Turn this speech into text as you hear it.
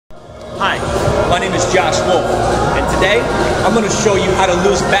Hi, my name is Josh Wolf, and today I'm going to show you how to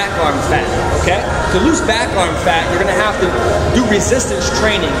lose back arm fat, okay? To lose back arm fat, you're going to have to do resistance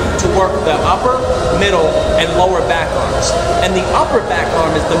training to work the upper, middle, and lower back arms. And the upper back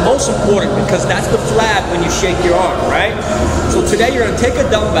arm is the most important because that's the flab when you shake your arm, right? So today you're going to take a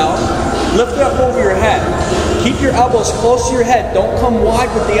dumbbell, lift it up over your head. Keep your elbows close to your head. Don't come wide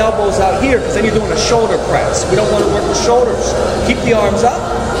with the elbows out here because then you're doing a shoulder press. We don't want to work the shoulders. Keep the arms up.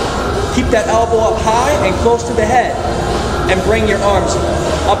 Keep that elbow up high and close to the head. And bring your arms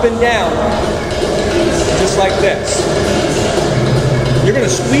up and down, just like this. You're going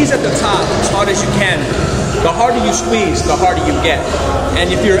to squeeze at the top as hard as you can. The harder you squeeze, the harder you get. And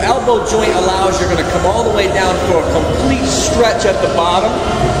if your elbow joint allows, you're going to come all the way down for a complete stretch at the bottom,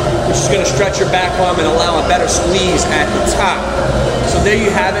 which is going to stretch your back arm and allow a better squeeze at the top. So there you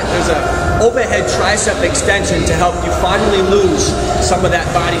have it. There's an overhead tricep extension to help you finally lose some of that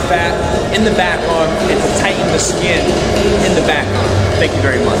body fat in the back arm and to tighten the skin in the back arm. Thank you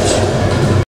very much.